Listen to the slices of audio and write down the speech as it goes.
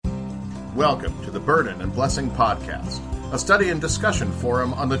Welcome to the Burden and Blessing Podcast, a study and discussion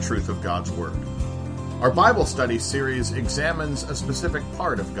forum on the truth of God's Word. Our Bible study series examines a specific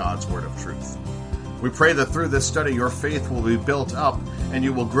part of God's Word of truth. We pray that through this study your faith will be built up and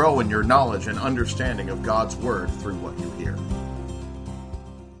you will grow in your knowledge and understanding of God's Word through what you hear.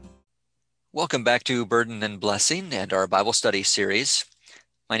 Welcome back to Burden and Blessing and our Bible study series.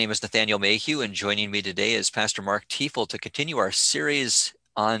 My name is Nathaniel Mayhew, and joining me today is Pastor Mark Tiefel to continue our series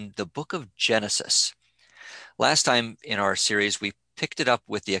on the book of Genesis. Last time in our series, we picked it up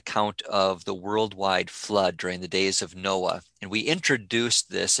with the account of the worldwide flood during the days of Noah. And we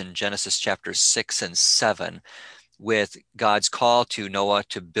introduced this in Genesis chapters 6 and 7 with God's call to Noah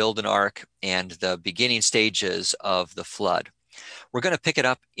to build an ark and the beginning stages of the flood. We're going to pick it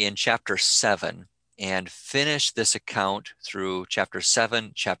up in chapter 7 and finish this account through chapter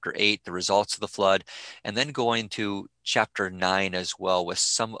 7, chapter 8, the results of the flood, and then go into chapter 9 as well with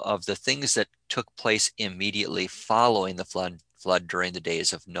some of the things that took place immediately following the flood during the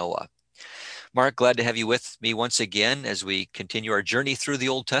days of Noah. Mark, glad to have you with me once again as we continue our journey through the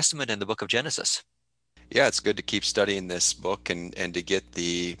Old Testament and the book of Genesis. Yeah, it's good to keep studying this book and to get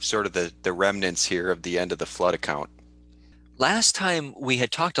the sort of the remnants here of the end of the flood account. Last time we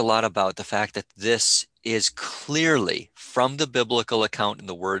had talked a lot about the fact that this is clearly, from the biblical account and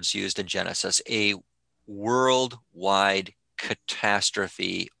the words used in Genesis, a worldwide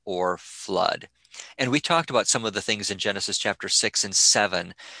catastrophe or flood. And we talked about some of the things in Genesis chapter 6 and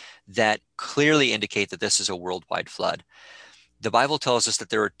 7 that clearly indicate that this is a worldwide flood. The Bible tells us that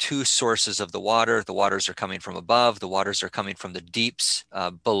there are two sources of the water. The waters are coming from above. The waters are coming from the deeps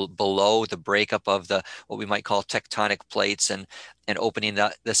below the breakup of the what we might call tectonic plates and opening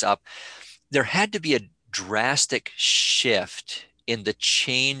this up. There had to be a drastic shift in the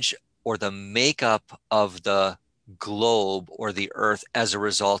change or the makeup of the globe or the earth as a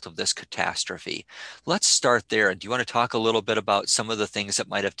result of this catastrophe. Let's start there. Do you want to talk a little bit about some of the things that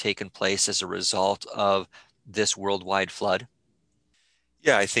might have taken place as a result of this worldwide flood?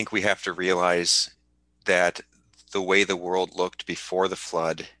 Yeah, I think we have to realize that the way the world looked before the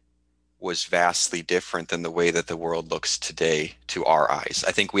flood was vastly different than the way that the world looks today to our eyes.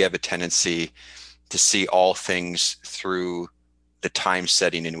 I think we have a tendency to see all things through the time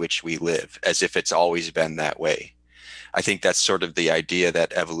setting in which we live, as if it's always been that way. I think that's sort of the idea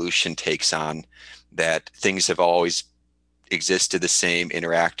that evolution takes on, that things have always existed the same,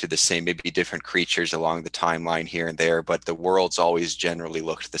 interacted the same, maybe different creatures along the timeline here and there, but the world's always generally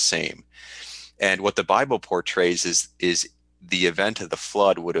looked the same. And what the Bible portrays is the event of the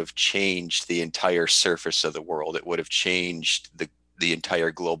flood would have changed the entire surface of the world. It would have changed the entire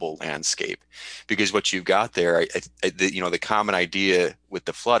global landscape, because what you've got there, the common idea with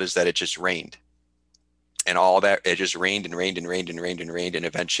the flood is that it just rained. And all that, it just rained and rained and rained and rained and rained, and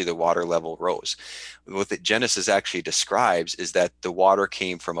eventually the water level rose. What Genesis actually describes is that the water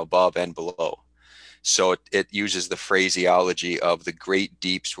came from above and below. So it uses the phraseology of the great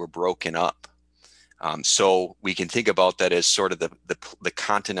deeps were broken up. So we can think about that as sort of the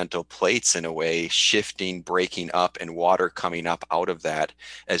continental plates in a way, shifting, breaking up, and water coming up out of that,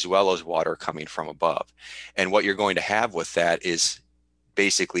 as well as water coming from above. And what you're going to have with that is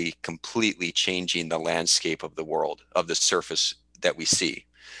basically completely changing the landscape of the world, of the surface that we see.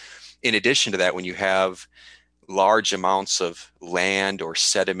 In addition to that, when you have large amounts of land or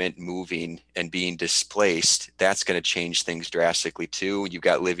sediment moving and being displaced, that's going to change things drastically too. You've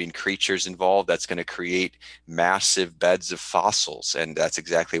got living creatures involved. That's going to create massive beds of fossils. And that's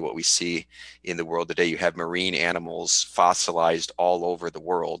exactly what we see in the world today. You have marine animals fossilized all over the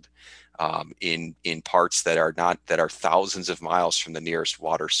world. In parts that are thousands of miles from the nearest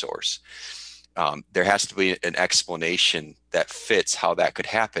water source. There has to be an explanation that fits how that could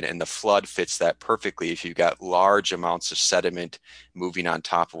happen, and the flood fits that perfectly if you've got large amounts of sediment moving on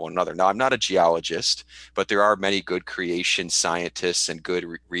top of one another. Now, I'm not a geologist, but there are many good creation scientists and good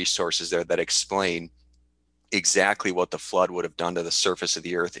resources there that explain exactly what the flood would have done to the surface of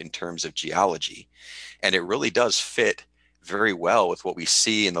the earth in terms of geology, and it really does fit very well with what we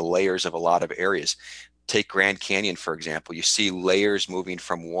see in the layers of a lot of areas. Take Grand Canyon, for example. You see layers moving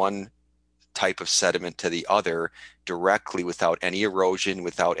from one type of sediment to the other directly without any erosion,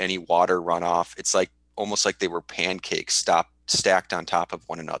 without any water runoff. It's like almost like they were pancakes stacked on top of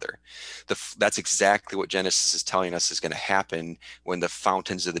one another. That's exactly what Genesis is telling us is going to happen when the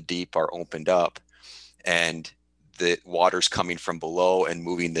fountains of the deep are opened up and the water's coming from below and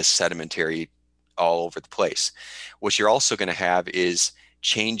moving this sedimentary all over the place. What you're also going to have is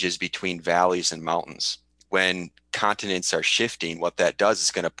changes between valleys and mountains. When continents are shifting, what that does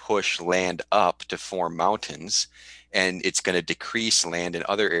is going to push land up to form mountains, and it's going to decrease land in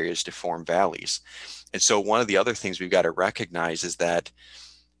other areas to form valleys. And so one of the other things we've got to recognize is that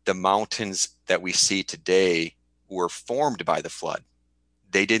the mountains that we see today were formed by the flood.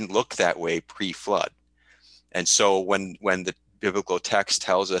 They didn't look that way pre-flood. And so when the biblical text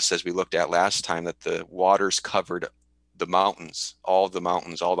tells us, as we looked at last time, that the waters covered the mountains, all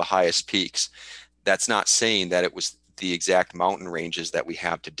the highest peaks, that's not saying that it was the exact mountain ranges that we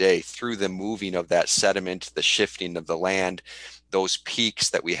have today. Through the moving of that sediment, the shifting of the land, those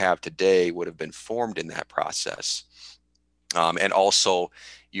peaks that we have today would have been formed in that process. And also,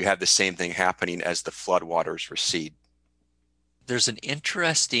 you have the same thing happening as the floodwaters recede. There's an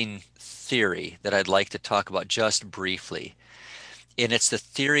interesting theory that I'd like to talk about just briefly, and it's the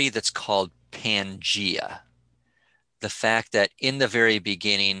theory that's called Pangea. The fact that in the very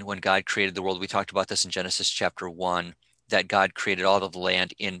beginning, when God created the world, we talked about this in Genesis chapter 1, that God created all of the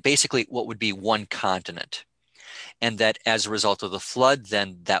land in basically what would be one continent. And that as a result of the flood,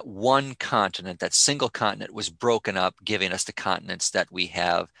 then that one continent, that single continent, was broken up, giving us the continents that we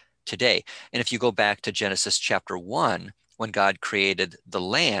have today. And if you go back to Genesis chapter 1, when God created the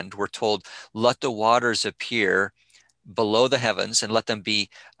land, we're told, let the waters appear below the heavens and let them be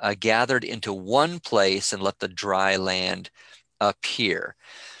gathered into one place and let the dry land appear.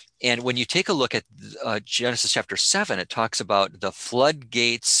 And when you take a look at Genesis chapter 7, it talks about the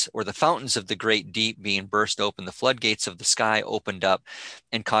floodgates or the fountains of the great deep being burst open, the floodgates of the sky opened up,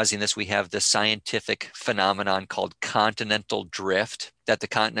 and causing this, we have this scientific phenomenon called continental drift, that the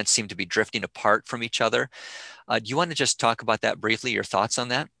continents seem to be drifting apart from each other. Do you want to just talk about that briefly, your thoughts on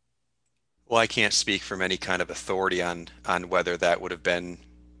that? Well, I can't speak from any kind of authority on whether that would have been,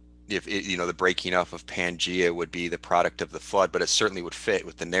 if it, the breaking up of Pangea would be the product of the flood, but it certainly would fit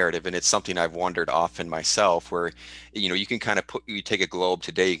with the narrative. And it's something I've wondered often myself, where you can kind of you take a globe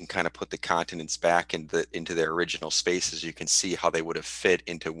today, you can kind of put the continents back into their original spaces. You can see how they would have fit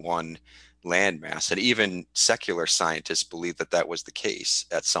into one landmass, and even secular scientists believe that that was the case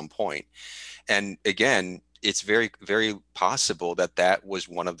at some point. And again, it's very, very possible that that was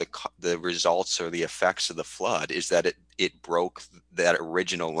one of the results or the effects of the flood, is that it broke that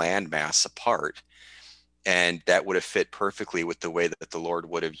original landmass apart. And that would have fit perfectly with the way that the Lord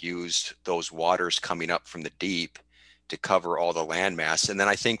would have used those waters coming up from the deep to cover all the landmass. And then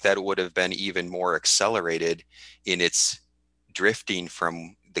I think that would have been even more accelerated in its drifting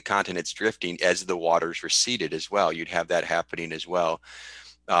from the continents, drifting as the waters receded as well. You'd have that happening as well.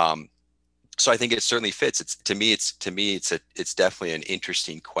 So I think it certainly fits. It's definitely an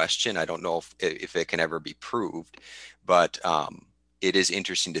interesting question. I don't know if it can ever be proved, but it is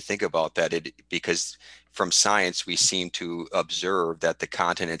interesting to think about that. Because from science we seem to observe that the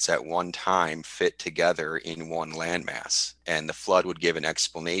continents at one time fit together in one landmass, and the flood would give an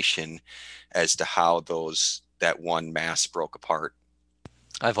explanation as to how that one mass broke apart.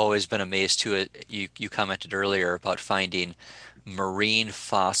 I've always been amazed to it. You commented earlier about finding marine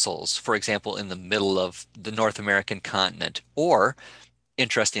fossils, for example, in the middle of the North American continent, or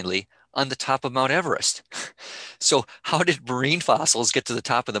interestingly, on the top of Mount Everest. So how did marine fossils get to the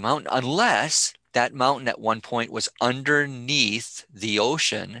top of the mountain? Unless that mountain at one point was underneath the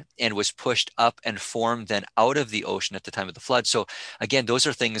ocean and was pushed up and formed then out of the ocean at the time of the flood. So again, those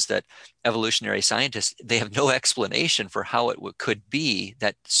are things that evolutionary scientists, they have no explanation for how it could be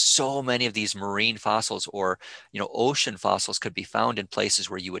that so many of these marine fossils or ocean fossils could be found in places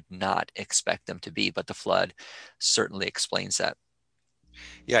where you would not expect them to be. But the flood certainly explains that.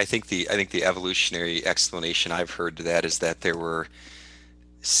 Yeah, I think the evolutionary explanation I've heard to that is that there were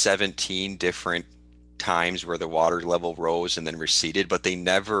 17 different times where the water level rose and then receded, but they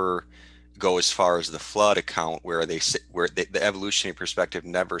never go as far as the flood account, where the evolutionary perspective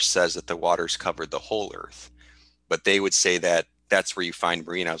never says that the waters covered the whole earth. But they would say that that's where you find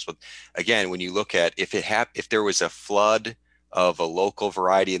marine animals. But again, when you look at if there was a flood of a local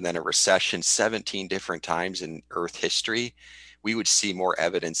variety and then a recession 17 different times in Earth history, we would see more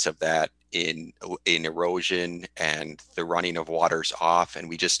evidence of that in erosion and the running of waters off. And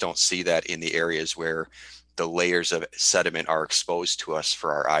we just don't see that in the areas where the layers of sediment are exposed to us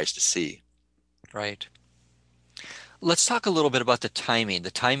for our eyes to see. Right. Let's talk a little bit about the timing.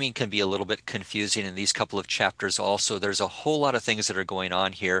 The timing can be a little bit confusing in these couple of chapters also. There's a whole lot of things that are going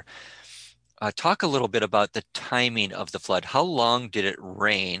on here. Talk a little bit about the timing of the flood. How long did it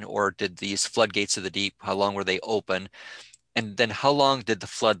rain, or did these floodgates of the deep, how long were they open? And then how long did the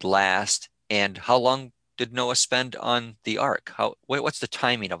flood last? And how long did Noah spend on the ark? What's the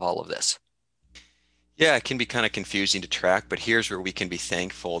timing of all of this? Yeah, it can be kind of confusing to track, but here's where we can be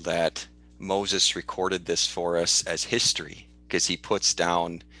thankful that Moses recorded this for us as history, because he puts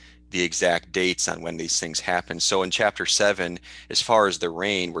down the exact dates on when these things happened. So in chapter 7, as far as the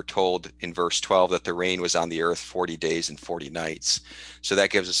rain, we're told in verse 12 that the rain was on the earth 40 days and 40 nights. So that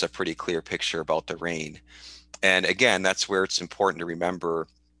gives us a pretty clear picture about the rain. And again, that's where it's important to remember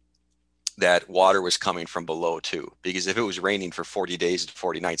that water was coming from below too, because if it was raining for 40 days and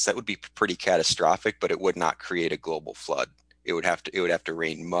 40 nights, that would be pretty catastrophic, but it would not create a global flood. It would have to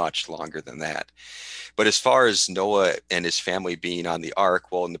rain much longer than that. But as far as Noah and his family being on the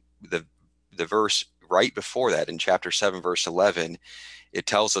ark, well, in the verse right before that, in chapter 7, verse 11, it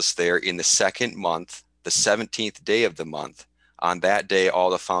tells us there, in the second month, the 17th day of the month, on that day, all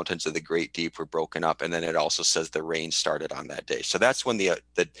the fountains of the great deep were broken up. And then it also says the rain started on that day. So that's when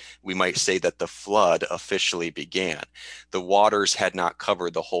we might say that the flood officially began. The waters had not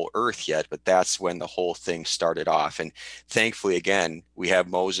covered the whole earth yet, but that's when the whole thing started off. And thankfully, again, we have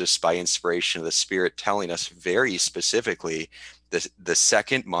Moses, by inspiration of the Spirit, telling us very specifically the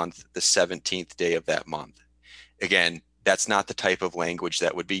second month, the 17th day of that month. Again, that's not the type of language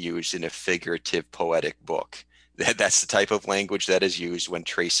that would be used in a figurative poetic book. That's the type of language that is used when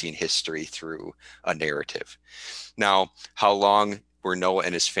tracing history through a narrative. Now, how long were Noah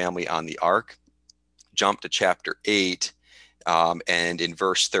and his family on the ark? Jump to chapter 8, and in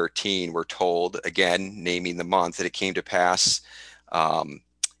verse 13, we're told, again, naming the month, that it came to pass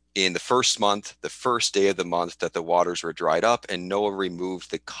in the first month, the first day of the month, that the waters were dried up, and Noah removed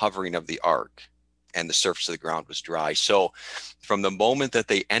the covering of the ark, and the surface of the ground was dry. So from the moment that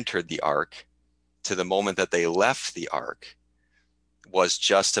they entered the ark to the moment that they left the ark was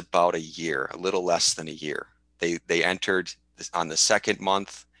just about a year, a little less than a year. They entered on the second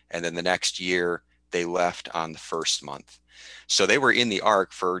month, and then the next year they left on the first month. So they were in the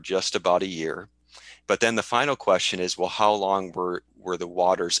ark for just about a year. But then the final question is, well, how long were the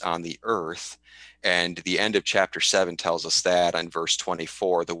waters on the earth? And the end of chapter 7 tells us that on verse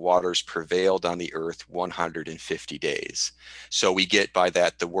 24, the waters prevailed on the earth 150 days. So we get by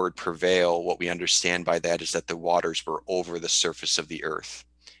that, the word prevail, what we understand by that is that the waters were over the surface of the earth.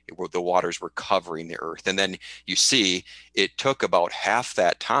 The waters were covering the earth. And then you see, it took about half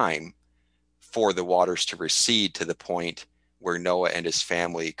that time for the waters to recede to the point where Noah and his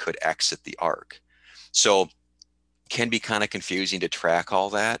family could exit the ark. So can be kind of confusing to track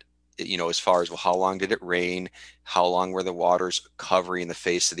all that, as far as, well, how long did it rain? How long were the waters covering the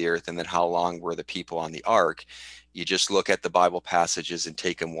face of the earth? And then how long were the people on the ark? You just look at the Bible passages and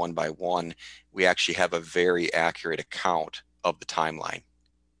take them one by one. We actually have a very accurate account of the timeline.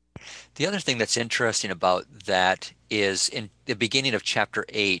 The other thing that's interesting about that is in the beginning of chapter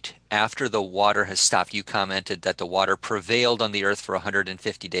 8, after the water has stopped, you commented that the water prevailed on the earth for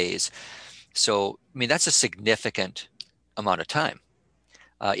 150 days. So, that's a significant amount of time.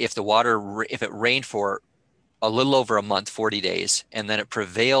 If it rained for a little over a month, 40 days, and then it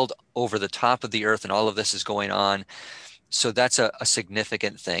prevailed over the top of the earth and all of this is going on. So that's a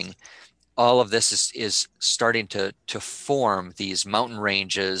significant thing. All of this is starting to form these mountain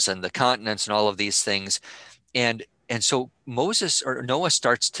ranges and the continents and all of these things. And so Noah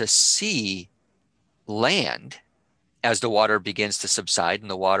starts to see land as the water begins to subside, and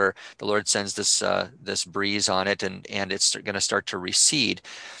the Lord sends this breeze on it, and it's going to start to recede.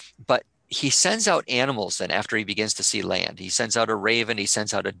 But he sends out animals then after he begins to see land. He sends out a raven, he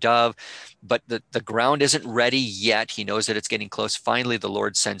sends out a dove, but the ground isn't ready yet. He knows that it's getting close. Finally, the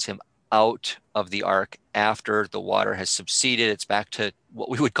Lord sends him out of the ark after the water has subsided. It's back to what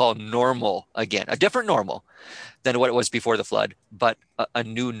we would call normal again, a different normal than what it was before the flood, but a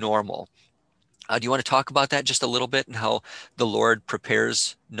new normal. Do you want to talk about that just a little bit and how the Lord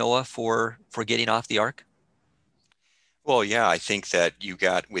prepares Noah for getting off the ark? Well, yeah, I think that you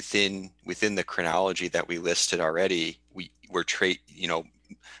got within the chronology that we listed already,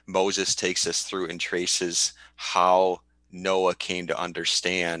 Moses takes us through and traces how Noah came to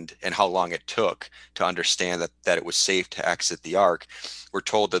understand and how long it took to understand that it was safe to exit the ark. We're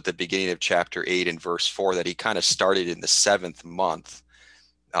told at the beginning of chapter 8 and verse 4 that he kind of started in the 7th month.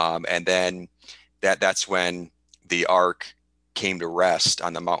 And then that's when the ark came to rest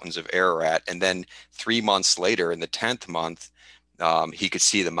on the mountains of Ararat. And then 3 months later, in the 10th month, he could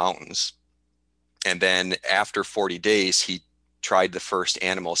see the mountains. And then after 40 days, he tried the first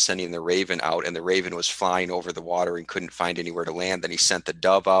animal, sending the raven out, and the raven was flying over the water and couldn't find anywhere to land. Then he sent the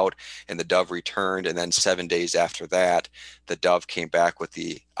dove out, and the dove returned. And then 7 days after that, the dove came back with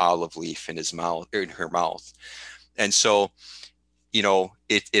the olive leaf in her mouth. And so,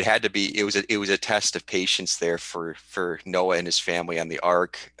 it had to be, it was a test of patience there for Noah and his family on the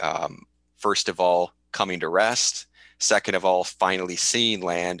ark. First of all, coming to rest. Second of all, finally seeing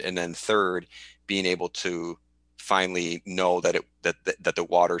land. And then third, being able to finally know that that the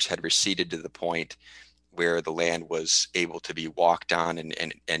waters had receded to the point where the land was able to be walked on,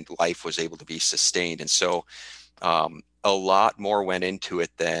 and life was able to be sustained. And so a lot more went into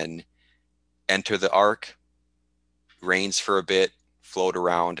it than enter the ark, rains for a bit, float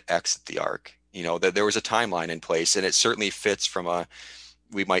around, exit the ark. That there was a timeline in place, and it certainly fits from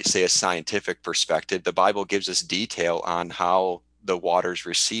we might say, a scientific perspective. The Bible gives us detail on how the waters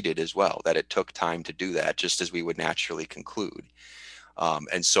receded as well, that it took time to do that, just as we would naturally conclude.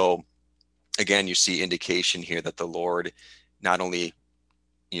 And so, again, you see indication here that the Lord not only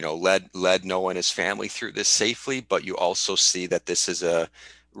led Noah and his family through this safely, but you also see that this is a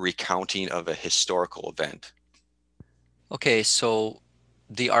recounting of a historical event. Okay, so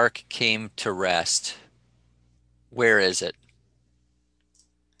the ark came to rest. Where is it?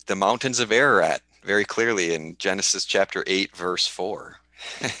 The mountains of Ararat, very clearly in Genesis chapter 8, verse 4.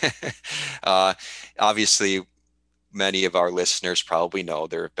 Obviously, many of our listeners probably know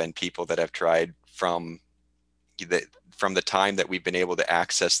there have been people that have tried from the time that we've been able to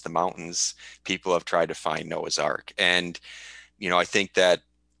access the mountains, people have tried to find Noah's Ark. And, I think that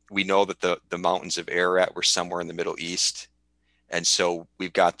we know that the mountains of Ararat were somewhere in the Middle East. And so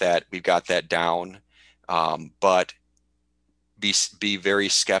we've got that down. But be very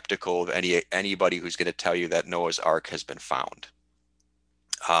skeptical of anybody who's going to tell you that Noah's Ark has been found.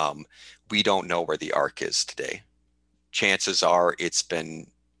 We don't know where the Ark is today. Chances are it's been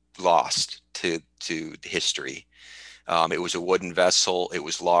lost to history. It was a wooden vessel. It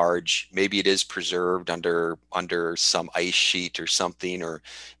was large. Maybe it is preserved under some ice sheet or something, or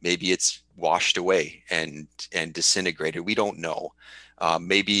maybe it's washed away and disintegrated. We don't know.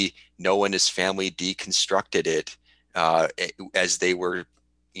 Maybe Noah and his family deconstructed it as they were,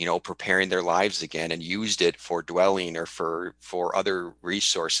 preparing their lives again, and used it for dwelling or for other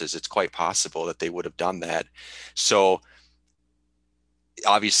resources. It's quite possible that they would have done that. So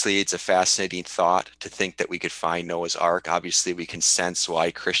obviously, it's a fascinating thought to think that we could find Noah's Ark. Obviously, we can sense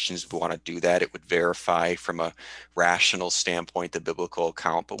why Christians would want to do that. It would verify from a rational standpoint the biblical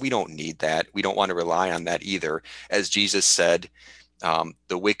account, but we don't need that. We don't want to rely on that either. As Jesus said,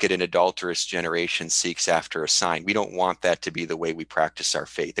 the wicked and adulterous generation seeks after a sign. We don't want that to be the way we practice our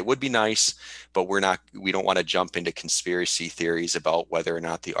faith. It would be nice, but we don't want to jump into conspiracy theories about whether or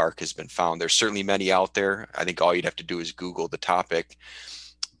not the ark has been found. There's certainly many out there. I think all you'd have to do is Google the topic,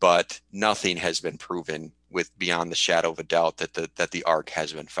 but nothing has been proven with beyond the shadow of a doubt that the ark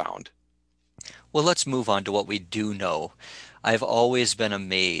has been found. Well, let's move on to what we do know. I've always been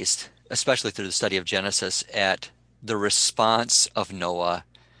amazed, especially through the study of Genesis, at the response of Noah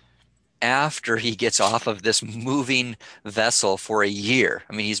after he gets off of this moving vessel for a year.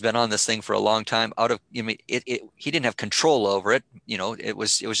 I mean, he's been on this thing for a long time. He didn't have control over it. It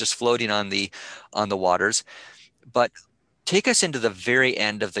was just floating on the waters. But take us into the very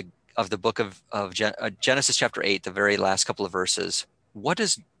end of the book of Genesis chapter 8, the very last couple of verses. What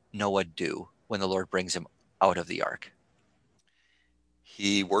does Noah do when the Lord brings him out of the ark?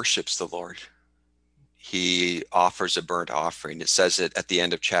 He worships the Lord. He offers a burnt offering. It says it at the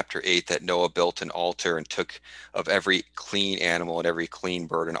end of chapter 8 that Noah built an altar and took of every clean animal and every clean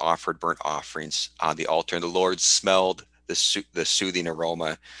bird and offered burnt offerings on the altar. And the Lord smelled the soothing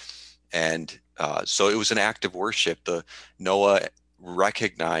aroma. And so it was an act of worship. Noah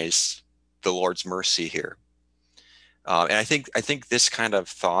recognized the Lord's mercy here. And I think this kind of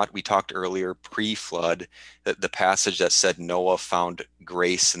thought, we talked earlier pre-flood, that the passage that said Noah found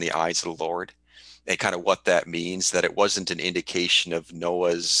grace in the eyes of the Lord, and kind of what that means, that it wasn't an indication of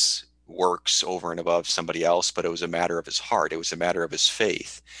Noah's works over and above somebody else, but it was a matter of his heart. It was a matter of his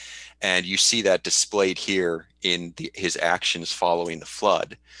faith. And you see that displayed here in his actions following the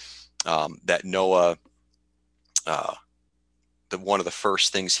flood, that Noah, one of the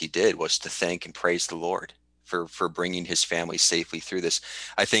first things he did was to thank and praise the Lord for bringing his family safely through this.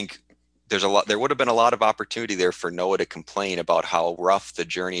 I think there would have been a lot of opportunity there for Noah to complain about how rough the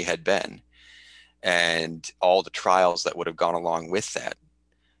journey had been and all the trials that would have gone along with that.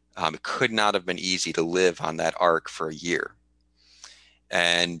 It could not have been easy to live on that ark for a year.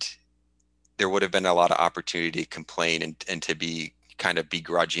 And there would have been a lot of opportunity to complain and to be kind of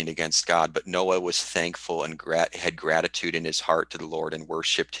begrudging against God. But Noah was thankful and had gratitude in his heart to the Lord and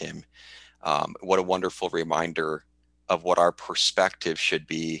worshiped him. What a wonderful reminder of what our perspective should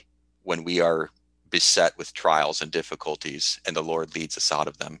be when we are beset with trials and difficulties and the Lord leads us out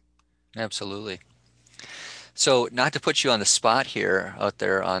of them. Absolutely. So, not to put you on the spot here out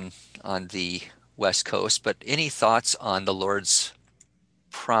there on the West Coast, but any thoughts on the Lord's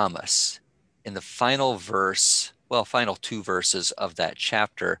promise in the final two verses of that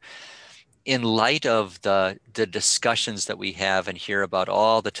chapter? in light of the discussions that we have and hear about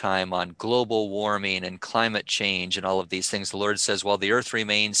all the time on global warming and climate change and all of these things, the Lord says, while the earth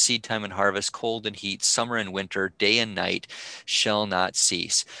remains, seed time and harvest, cold and heat, summer and winter, day and night shall not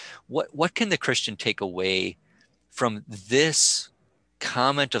cease. What can the Christian take away from this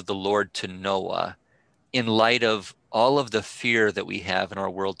comment of the Lord to Noah in light of all of the fear that we have in our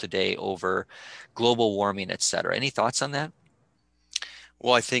world today over global warming, et cetera? Any thoughts on that?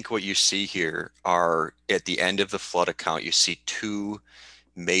 Well, I think what you see here are at the end of the flood account, you see two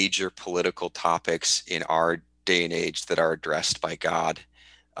major political topics in our day and age that are addressed by God.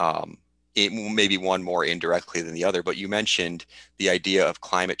 Um, it maybe one more indirectly than the other, but you mentioned the idea of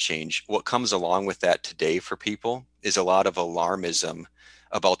climate change. What comes along with that today for people is a lot of alarmism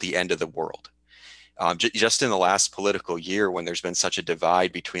about the end of the world. Just in the last political year, when there's been such a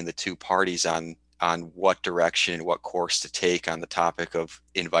divide between the two parties on what direction and what course to take on the topic of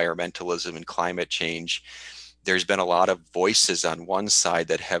environmentalism and climate change, there's been a lot of voices on one side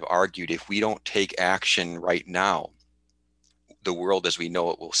that have argued if we don't take action right now, the world as we know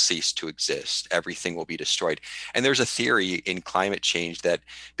it will cease to exist. Everything will be destroyed. And there's a theory in climate change that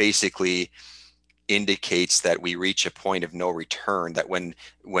basically indicates that we reach a point of no return, that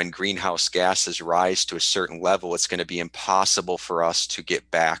when greenhouse gases rise to a certain level, it's going to be impossible for us to get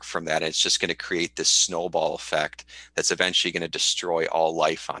back from that. And it's just going to create this snowball effect that's eventually going to destroy all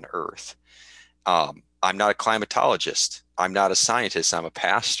life on Earth. I'm not a climatologist. I'm not a scientist. I'm a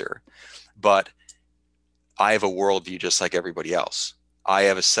pastor. But I have a worldview just like everybody else. I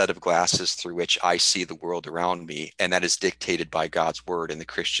have a set of glasses through which I see the world around me, and that is dictated by God's word and the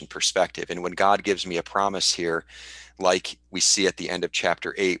Christian perspective. And when God gives me a promise here, like we see at the end of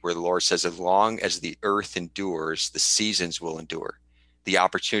chapter 8, where the Lord says, as long as the earth endures, the seasons will endure. The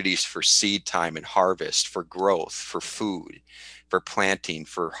opportunities for seed time and harvest, for growth, for food, for planting,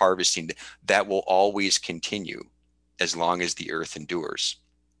 for harvesting, that will always continue as long as the earth endures.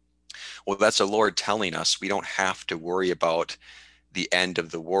 Well, that's the Lord telling us we don't have to worry about the end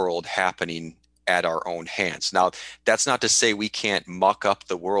of the world happening at our own hands. Now, that's not to say we can't muck up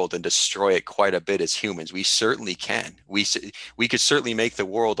the world and destroy it quite a bit as humans. We certainly can. We could certainly make the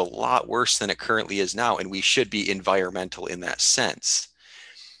world a lot worse than it currently is now, and we should be environmental in that sense.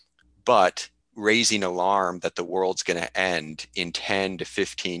 But raising alarm that the world's going to end in 10 to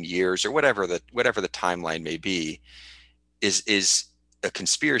 15 years or whatever the timeline may be is a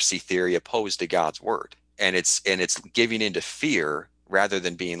conspiracy theory opposed to God's word. And it's giving into fear rather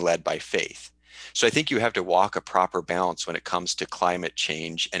than being led by faith. So I think you have to walk a proper balance when it comes to climate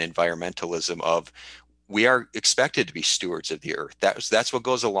change and environmentalism of we are expected to be stewards of the earth. That's what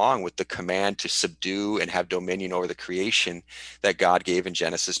goes along with the command to subdue and have dominion over the creation that God gave in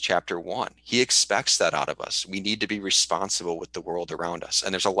Genesis chapter 1. He expects that out of us. We need to be responsible with the world around us.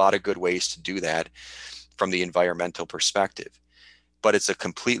 And there's a lot of good ways to do that from the environmental perspective. But it's a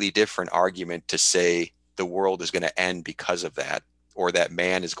completely different argument to say the world is going to end because of that, or that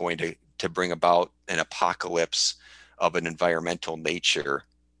man is going to bring about an apocalypse of an environmental nature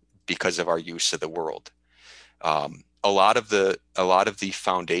because of our use of the world. A lot of the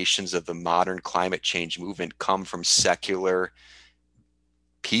foundations of the modern climate change movement come from secular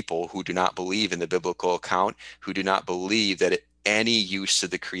people who do not believe in the biblical account, who do not believe that any use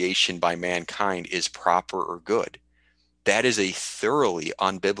of the creation by mankind is proper or good. That is a thoroughly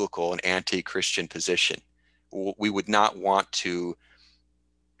unbiblical and anti-Christian position. We would not want to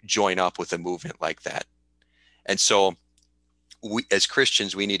join up with a movement like that. And so we, as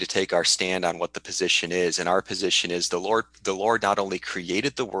Christians, we need to take our stand on what the position is. And our position is the Lord not only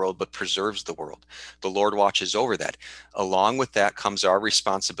created the world, but preserves the world. The Lord watches over that. Along with that comes our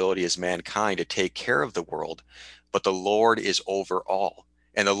responsibility as mankind to take care of the world. But the Lord is over all.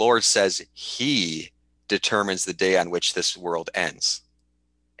 And the Lord says he determines the day on which this world ends.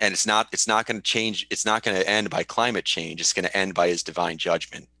 And it's not going to change. It's not going to end by climate change. It's going to end by his divine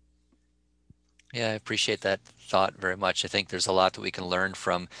judgment. Yeah, I appreciate that thought very much. I think there's a lot that we can learn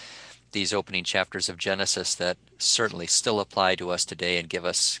from these opening chapters of Genesis that certainly still apply to us today and give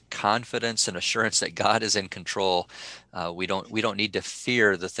us confidence and assurance that God is in control. We don't need to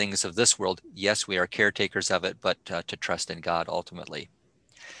fear the things of this world. Yes, we are caretakers of it, but to trust in God ultimately.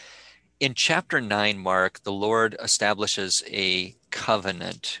 In chapter 9, Mark, the Lord establishes a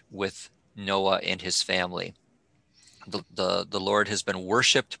covenant with Noah and his family. The Lord has been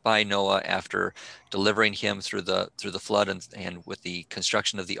worshipped by Noah after delivering him through the flood and with the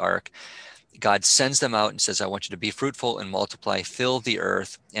construction of the ark. God sends them out and says, I want you to be fruitful and multiply, fill the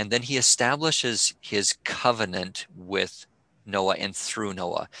earth. And then he establishes his covenant with Noah and through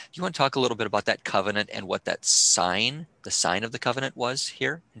Noah. Do you want to talk a little bit about that covenant and what that sign, the sign of the covenant was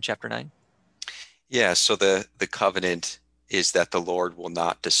here in chapter 9? Yeah, so the covenant is that the Lord will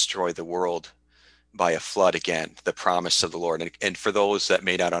not destroy the world by a flood again, the promise of the Lord. And for those that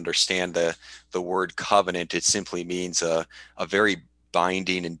may not understand the word covenant, it simply means a very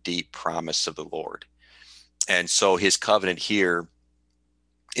binding and deep promise of the Lord. And so his covenant here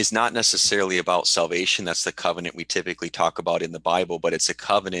is not necessarily about salvation. That's the covenant we typically talk about in the Bible, but it's a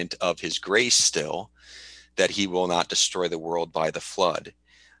covenant of his grace still, that he will not destroy the world by the flood.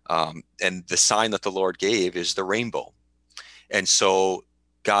 And the sign that the Lord gave is the rainbow. And so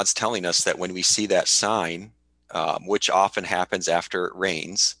God's telling us that when we see that sign, which often happens after it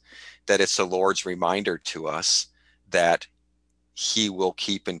rains, that it's the Lord's reminder to us that he will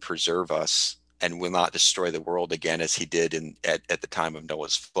keep and preserve us and will not destroy the world again as he did at the time of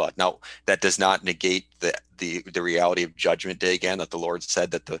Noah's flood. Now, that does not negate the reality of Judgment Day again, that the Lord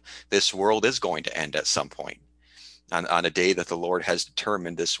said that this world is going to end at some point. On a day that the Lord has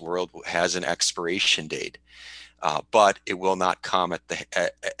determined, this world has an expiration date, but it will not come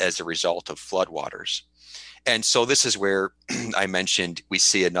as a result of floodwaters. And so this is where I mentioned we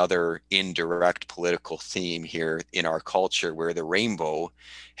see another indirect political theme here in our culture, where the rainbow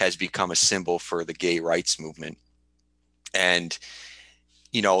has become a symbol for the gay rights movement. And,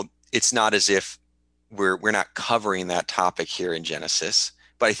 it's not as if we're not covering that topic here in Genesis,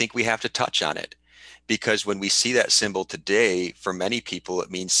 but I think we have to touch on it, because when we see that symbol today, for many people, it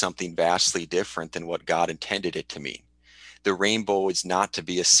means something vastly different than what God intended it to mean. The rainbow is not to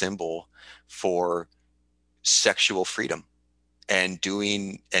be a symbol for sexual freedom and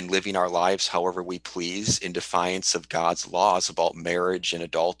doing and living our lives however we please in defiance of God's laws about marriage and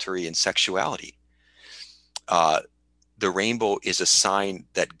adultery and sexuality. The rainbow is a sign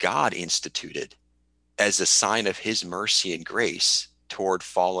that God instituted as a sign of his mercy and grace toward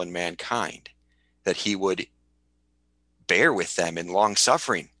fallen mankind, that he would bear with them in long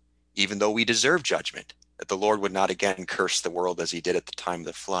suffering, even though we deserve judgment, that the Lord would not again curse the world as he did at the time of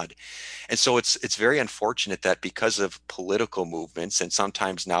the flood. And so it's very unfortunate that because of political movements and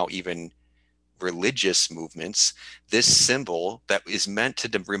sometimes now even religious movements, this symbol that is meant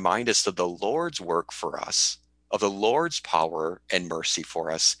to remind us of the Lord's work for us, of the Lord's power and mercy for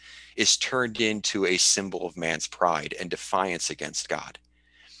us, is turned into a symbol of man's pride and defiance against God.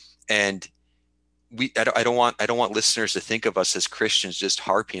 And I don't want listeners to think of us as Christians just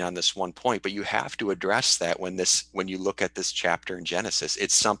harping on this one point, but you have to address that when you look at this chapter in Genesis.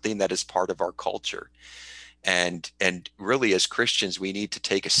 It's something that is part of our culture. And really, as Christians, we need to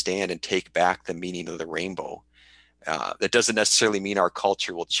take a stand and take back the meaning of the rainbow. That doesn't necessarily mean our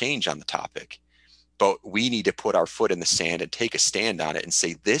culture will change on the topic, but we need to put our foot in the sand and take a stand on it and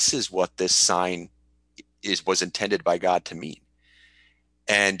say, this is what this sign was intended by God to mean.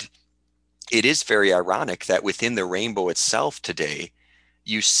 And it is very ironic that within the rainbow itself today,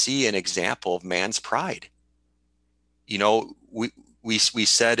 you see an example of man's pride. We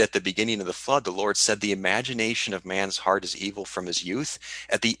said at the beginning of the flood, the Lord said the imagination of man's heart is evil from his youth.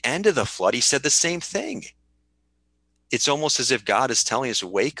 At the end of the flood, he said the same thing. It's almost as if God is telling us,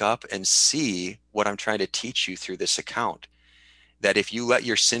 wake up and see what I'm trying to teach you through this account. That if you let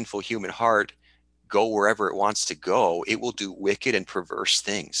your sinful human heart go wherever it wants to go, it will do wicked and perverse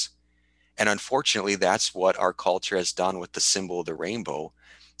things. And unfortunately, that's what our culture has done with the symbol of the rainbow.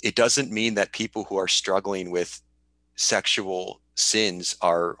 It doesn't mean that people who are struggling with sexual sins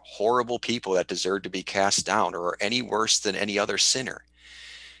are horrible people that deserve to be cast down or are any worse than any other sinner.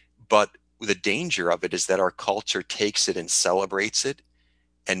 But the danger of it is that our culture takes it and celebrates it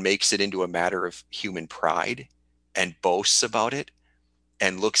and makes it into a matter of human pride and boasts about it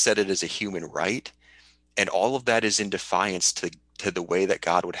and looks at it as a human right. And all of that is in defiance to the way that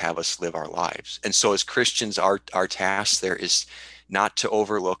God would have us live our lives. And so as Christians, our task there is not to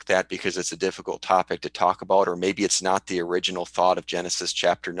overlook that because it's a difficult topic to talk about, or maybe it's not the original thought of Genesis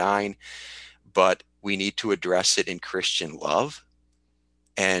chapter 9, but we need to address it in Christian love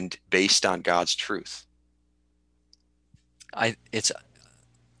and based on God's truth.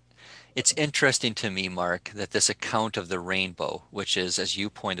 It's interesting to me, Mark, that this account of the rainbow, which is, as you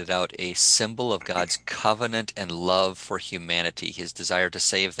pointed out, a symbol of God's covenant and love for humanity, his desire to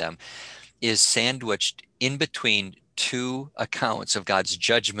save them, is sandwiched in between two accounts of God's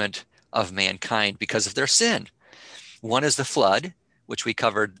judgment of mankind because of their sin. One is the flood, which we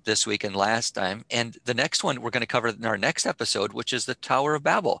covered this week and last time. And the next one we're going to cover in our next episode, which is the Tower of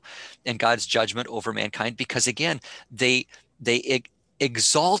Babel and God's judgment over mankind, because again, they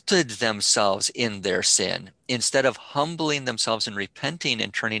exalted themselves in their sin instead of humbling themselves and repenting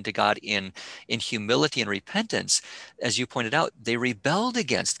and turning to God in humility and repentance. As you pointed out, they rebelled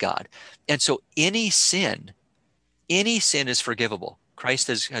against God. And so any sin is forgivable. Christ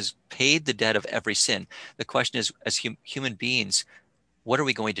has paid the debt of every sin. The question is, as human beings, what are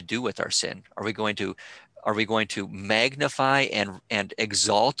we going to do with our sin? Are we going to magnify and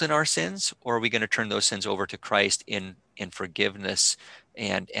exalt in our sins, or are we going to turn those sins over to Christ in forgiveness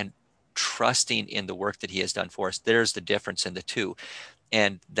and trusting in the work that he has done for us? There's the difference in the two.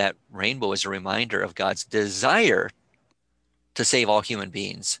 And that rainbow is a reminder of God's desire to save all human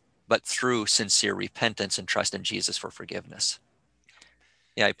beings, but through sincere repentance and trust in Jesus for forgiveness.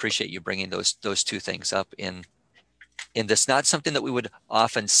 Yeah, I appreciate you bringing those two things up in this. Not something that we would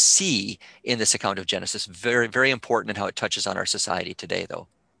often see in this account of Genesis. Very, very important in how it touches on our society today, though.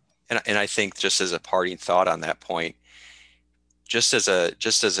 And I think, just as a parting thought on that point, just as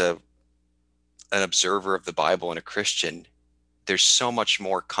an observer of the Bible and a Christian, there's so much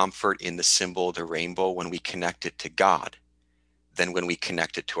more comfort in the symbol of the rainbow when we connect it to God than when we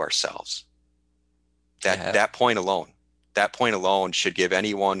connect it to ourselves. That point alone should give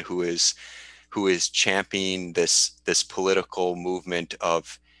anyone who is championing this political movement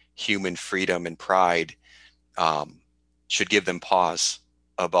of human freedom and pride, should give them pause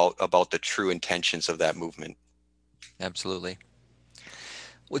about the true intentions of that movement. Absolutely.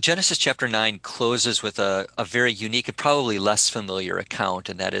 Well, Genesis chapter 9 closes with a very unique and probably less familiar account,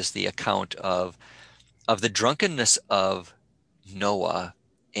 and that is the account of the drunkenness of Noah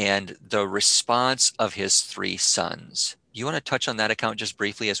and the response of his 3 sons. You want to touch on that account just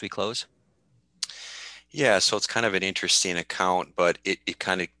briefly as we close? Yeah, so it's kind of an interesting account, but it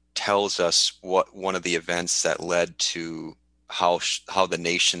kind of tells us what one of the events that led to how the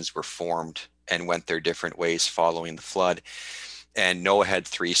nations were formed and went their different ways following the flood. And Noah had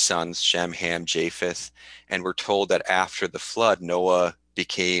 3 sons, Shem, Ham, Japheth, and we're told that after the flood, Noah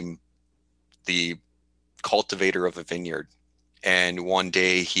became the cultivator of a vineyard. And one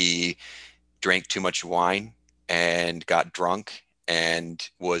day he drank too much wine and got drunk and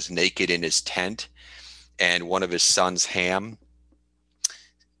was naked in his tent. And one of his sons, Ham,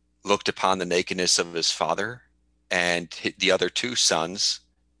 looked upon the nakedness of his father, and the other 2 sons,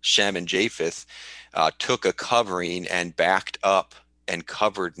 Shem and Japheth, took a covering and backed up and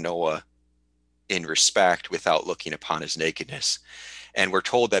covered Noah in respect without looking upon his nakedness. And we're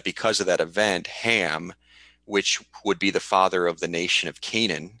told that because of that event, Ham, which would be the father of the nation of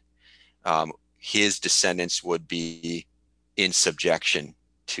Canaan, his descendants would be in subjection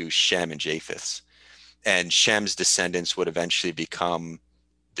to Shem and Japheth's. And Shem's descendants would eventually become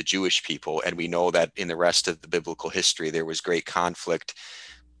the Jewish people. And we know that in the rest of the biblical history, there was great conflict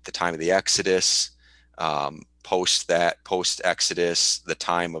at the time of the Exodus, post-Exodus, the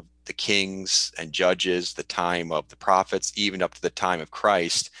time of the kings and judges, the time of the prophets, even up to the time of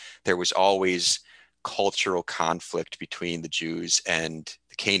Christ. There was always cultural conflict between the Jews and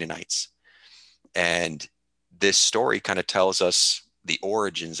the Canaanites. And this story kind of tells us the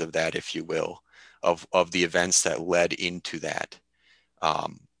origins of that, if you will, of the events that led into that.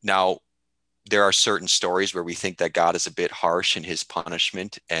 Now, there are certain stories where we think that God is a bit harsh in his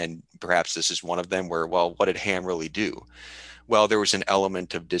punishment, and perhaps this is one of them where, well, what did Ham really do? Well, there was an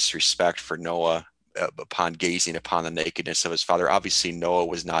element of disrespect for Noah upon gazing upon the nakedness of his father. Obviously, Noah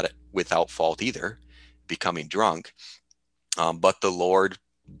was not without fault either, becoming drunk. But the Lord,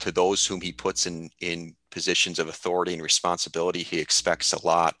 to those whom he puts in positions of authority and responsibility, he expects a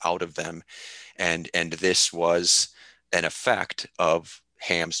lot out of them. And this was an effect of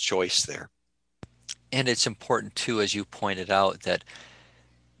Ham's choice there. And it's important too, as you pointed out,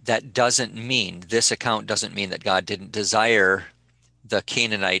 that doesn't mean, this account doesn't mean that God didn't desire the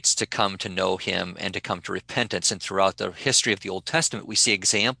Canaanites to come to know him and to come to repentance. And throughout the history of the Old Testament, we see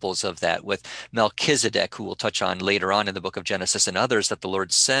examples of that with Melchizedek, who we'll touch on later on in the book of Genesis, and others that the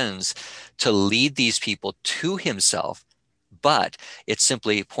Lord sends to lead these people to himself. But it's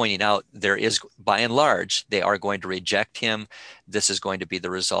simply pointing out there is, by and large, they are going to reject him. This is going to be the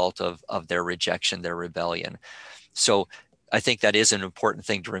result of their rejection, their rebellion. So I think that is an important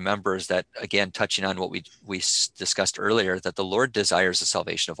thing to remember, is that, again, touching on what we discussed earlier, that the Lord desires the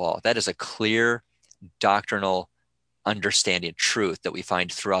salvation of all. That is a clear doctrinal understanding, truth that we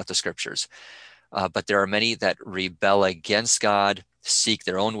find throughout the scriptures. But there are many that rebel against God, seek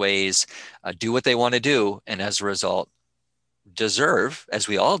their own ways, do what they want to do, and as a result, deserve, as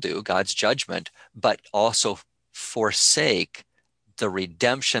we all do, God's judgment, but also forsake the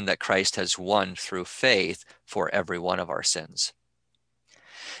redemption that Christ has won through faith for every one of our sins.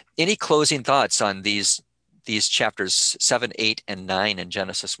 Any closing thoughts on these chapters 7, 8, and 9 in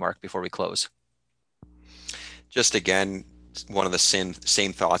Genesis, Mark, before we close? Just again, one of the same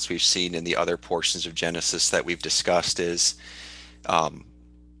thoughts we've seen in the other portions of Genesis that we've discussed is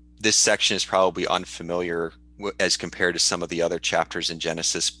this section is probably unfamiliar as compared to some of the other chapters in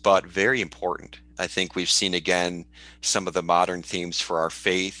Genesis, but very important. I think we've seen again some of the modern themes for our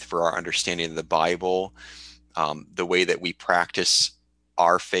faith, for our understanding of the Bible, the way that we practice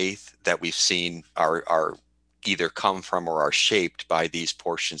our faith that we've seen are either come from or are shaped by these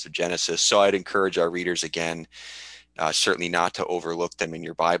portions of Genesis. So I'd encourage our readers again, certainly not to overlook them in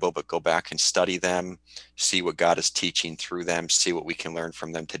your Bible, but go back and study them, see what God is teaching through them, see what we can learn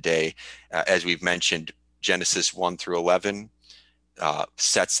from them today. As we've mentioned, Genesis 1 through 11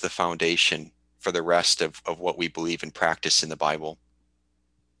 sets the foundation for the rest of what we believe and practice in the Bible.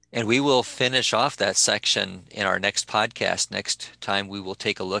 And we will finish off that section in our next podcast. Next time we will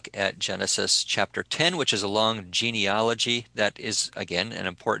take a look at Genesis chapter 10, which is a long genealogy. That is, again, an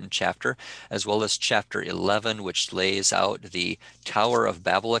important chapter, as well as chapter 11, which lays out the Tower of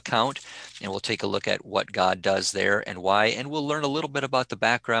Babel account. And we'll take a look at what God does there and why. And we'll learn a little bit about the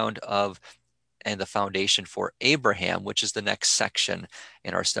background of and the foundation for Abraham, which is the next section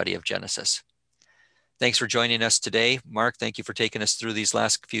in our study of Genesis. Thanks for joining us today. Mark, thank you for taking us through these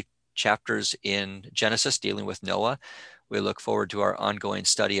last few chapters in Genesis, dealing with Noah. We look forward to our ongoing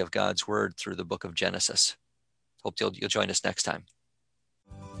study of God's Word through the book of Genesis. Hope you'll join us next time.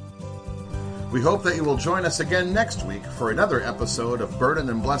 We hope that you will join us again next week for another episode of Burden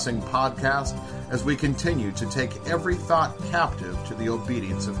and Blessing Podcast as we continue to take every thought captive to the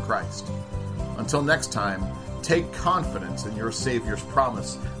obedience of Christ. Until next time, take confidence in your Savior's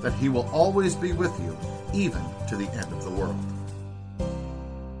promise that He will always be with you, even to the end of the world.